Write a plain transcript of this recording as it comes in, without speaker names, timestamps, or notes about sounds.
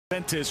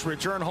Juventus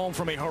return home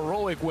from a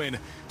heroic win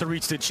to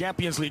reach the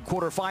Champions League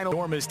quarterfinal.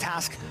 Enormous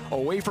task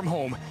away from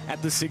home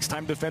at the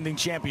six-time defending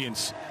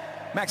champions.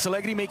 Max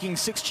Allegri making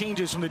 6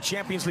 changes from the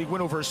Champions League win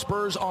over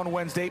Spurs on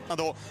Wednesday.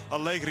 Although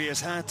Allegri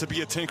has had to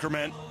be a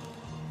tinkerman.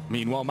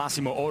 Meanwhile,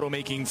 Massimo Otto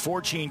making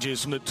 4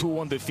 changes from the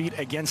 2-1 defeat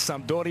against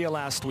Sampdoria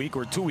last week,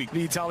 or 2 weeks.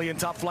 The Italian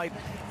top flight,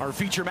 our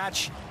feature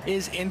match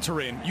is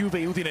Interim. Juve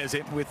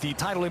Udinese with the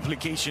title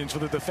implications for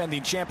the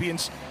defending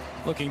champions,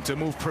 looking to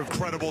move.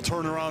 Incredible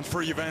turnaround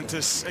for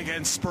Juventus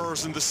against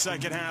Spurs in the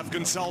second half.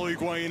 Gonzalo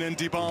Higuain and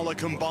Dybala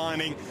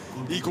combining.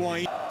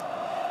 Higuain.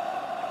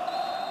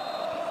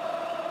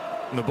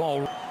 The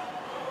ball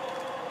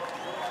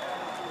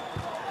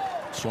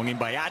swung in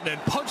by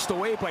Adnan, punched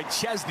away by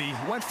Chesney.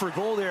 Went for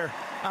goal there,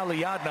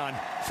 Ali Adnan.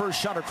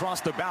 First shot across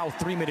the bow,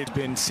 3 minutes.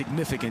 Been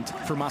significant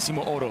for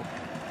Massimo Otto.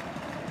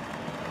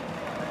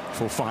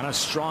 Fofana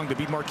strong to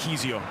beat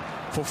Marchisio.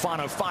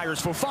 Fofana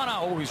fires. Fofana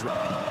always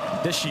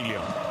right. De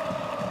Sciglio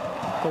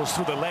goes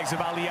through the legs of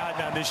Ali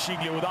Adnan. De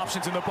Sciglio with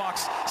options in the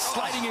box.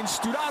 Sliding in.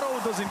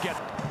 Sturaro doesn't get.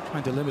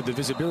 Trying to limit the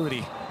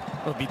visibility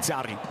of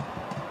Bizzarri.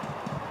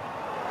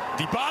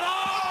 Dybala!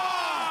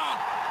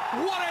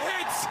 What a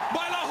hit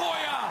by La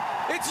Jolla!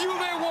 It's Juve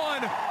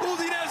 1,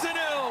 Udinese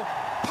 0.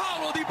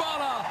 Paulo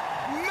Dybala,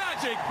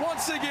 magic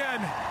once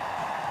again.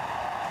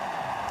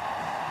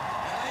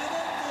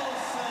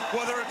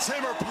 Whether it's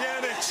him or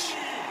Pjanic,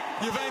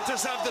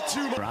 Juventus have the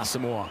 2.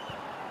 Asamoah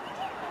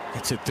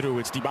gets it through.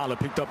 It's Dybala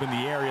picked up in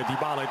the area.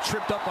 Dybala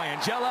tripped up by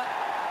Angela.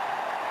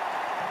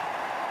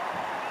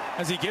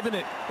 Has he given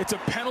it? It's a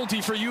penalty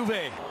for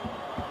Juve.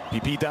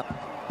 Pipita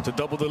to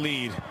double the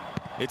lead.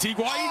 It's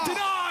Higuain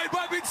denied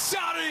by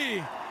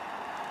Bizzarri.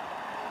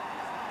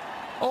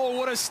 Oh,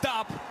 what a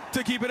stop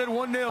to keep it at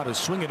 1-0. A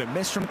swing and a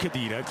miss from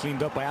Khedira,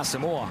 cleaned up by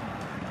Asamoah.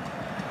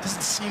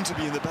 Doesn't seem to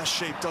be in the best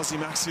shape, does he,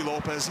 Maxi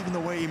Lopez? Even the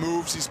way he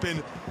moves, he's been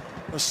a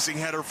missing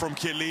header from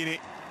Chiellini.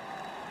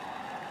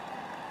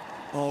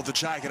 Oh, the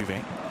jacket.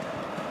 Good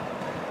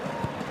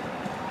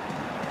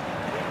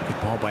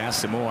ball by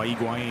Asamoah.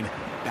 Higuain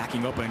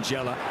backing up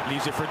Angela,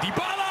 leaves it for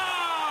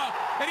Dybala,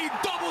 and he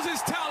doubles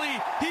his tally.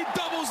 He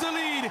doubles the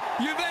lead.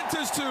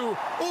 Juventus 2,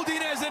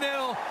 Udinese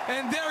 0,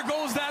 and there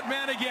goes that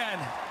man again.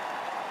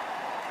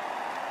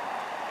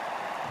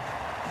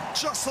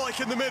 Just like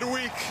in the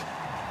midweek,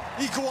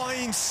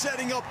 Higuain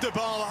setting up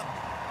Dybala.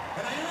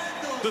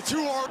 The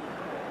 2 are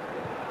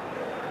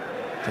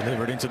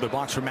delivered into the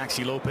box for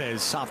Maxi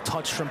Lopez. Soft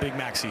touch from Big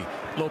Maxi.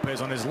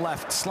 Lopez on his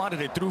left,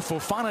 slotted it through.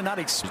 Fofana not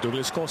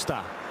Douglas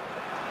Costa.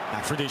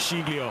 Back for De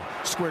Sciglio.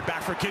 Squared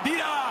back for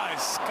Khedira.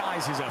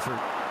 Skies his effort.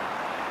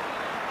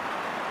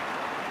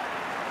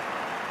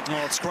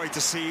 Oh, it's great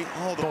to see.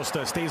 Oh,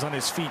 Costa stays on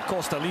his feet.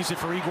 Costa leaves it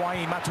for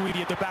Higuain.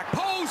 Matuidi at the back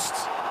post.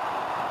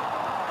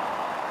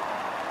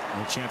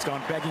 No chance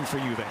gone begging for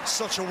Juve.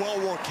 Such a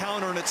well-worked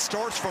counter, and it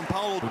starts from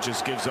Paulo. Who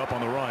just gives up on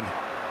the run.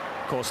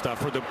 Costa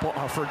for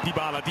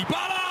Dybala.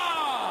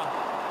 Dybala!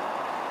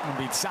 And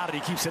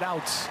Bizzarri keeps it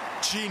out.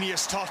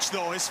 Genius touch,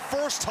 though. His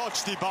first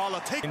touch,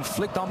 Dybala.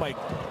 Inflict on by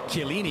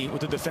Chiellini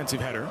with the defensive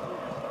header.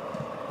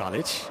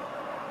 Balic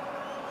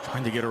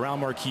trying to get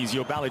around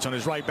Marchisio. Balic on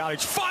his right.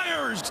 Balic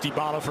fires!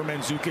 Dybala for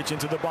Mandzukic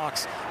into the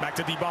box. Back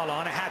to Dybala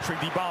on a hat-trick.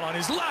 Dybala on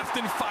his left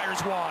and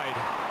fires wide.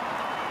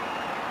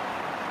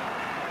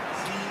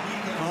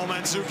 Oh,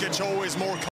 Mandzukic always more